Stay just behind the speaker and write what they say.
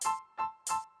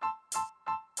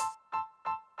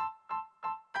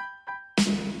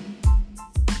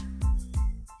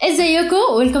ازيكم,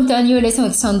 welcome to a new lesson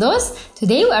with Sandoz.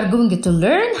 Today we are going to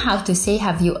learn how to say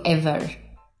have you ever.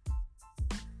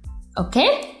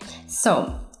 Okay,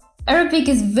 so Arabic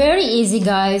is very easy,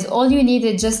 guys. All you need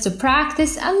is just to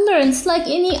practice and learn. It's like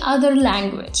any other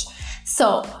language.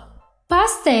 So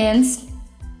past tense,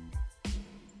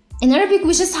 in Arabic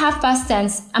we just have past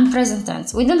tense and present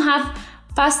tense. We don't have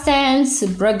past tense,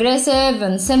 progressive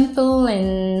and simple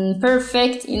and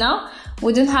perfect,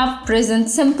 We don't have present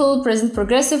simple, present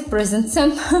progressive, present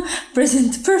simple,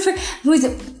 present perfect. We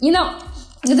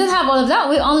don't have all of that.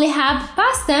 We only have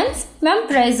past tense, and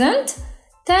present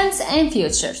tense, and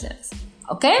future tense.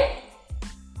 Okay?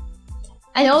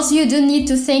 And also you don't need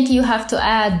to think you have to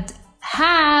add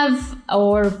have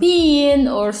or been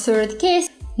or third case.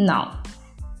 No.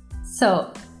 So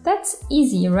that's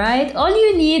easy, right? All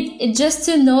you need is just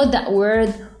to know that word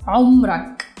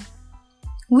عمرك.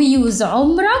 We use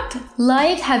عمرك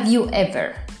like have you ever.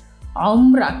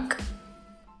 عمرك.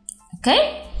 Okay?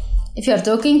 If you are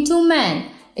talking to man,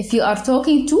 if you are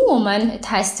talking to woman, it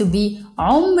has to be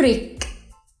عمرك.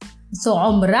 So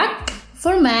عمرك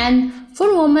for man,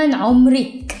 for woman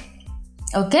عمرك.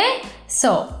 Okay?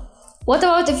 So what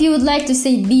about if you would like to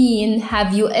say been,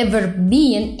 have you ever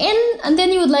been in, and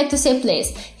then you would like to say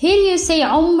place. Here you say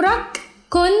عمرك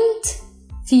كنت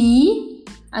في,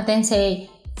 and then say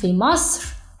في مصر,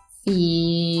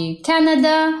 في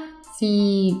كندا,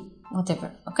 في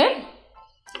whatever. Okay?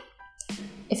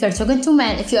 If you're talking to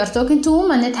man, if you are talking to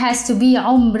woman, it has to be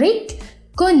عمرك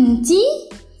كنتي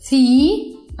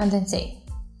في, and then say.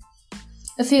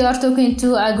 If you are talking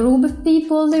to a group of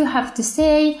people, you have to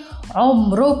say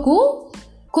عمركم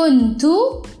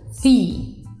كنتوا في.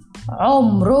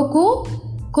 عمركم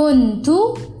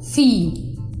كنتوا في.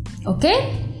 Okay?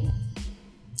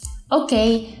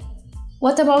 Okay.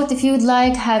 What about if you would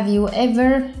like, have you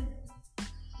ever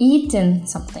eaten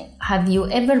something? Have you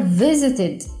ever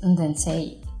visited? And then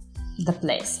say the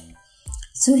place.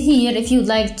 So here, if you'd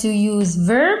like to use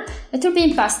verb, it will be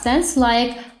in past tense,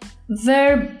 like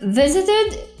verb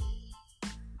visited.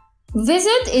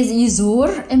 Visit is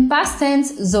يزور, in past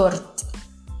tense زرت.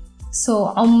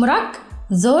 So عمرك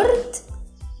زرت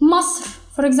مصر,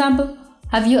 for example.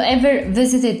 Have you ever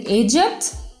visited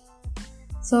Egypt?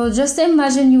 So just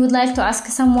imagine you would like to ask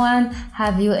someone,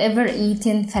 have you ever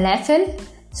eaten falafel?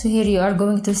 So here you are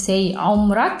going to say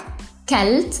عمرك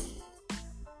كلت.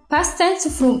 Past tense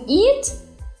from eat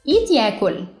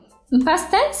ياكل. In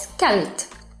past tense كلت.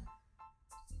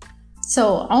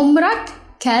 So عمرك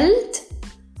كلت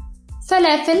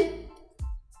falafel.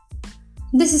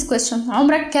 This is question.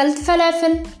 عمرك كلت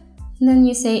falafel? And then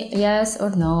you say yes or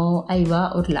no,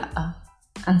 أيوة or لا,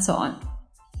 and so on.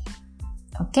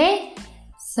 Okay?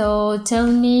 So tell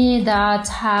me that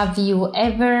have you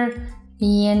ever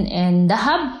been in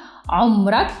دهب?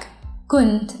 عمرك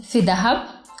كنت في دهب?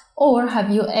 Or have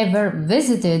you ever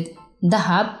visited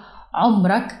دهب?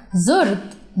 عمرك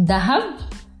زرت دهب?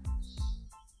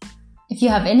 If you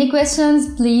have any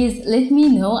questions, please let me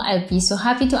know. I'll be so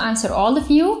happy to answer all of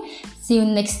you. See you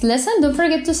in next lesson. Don't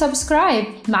forget to subscribe.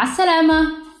 مع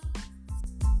السلامة.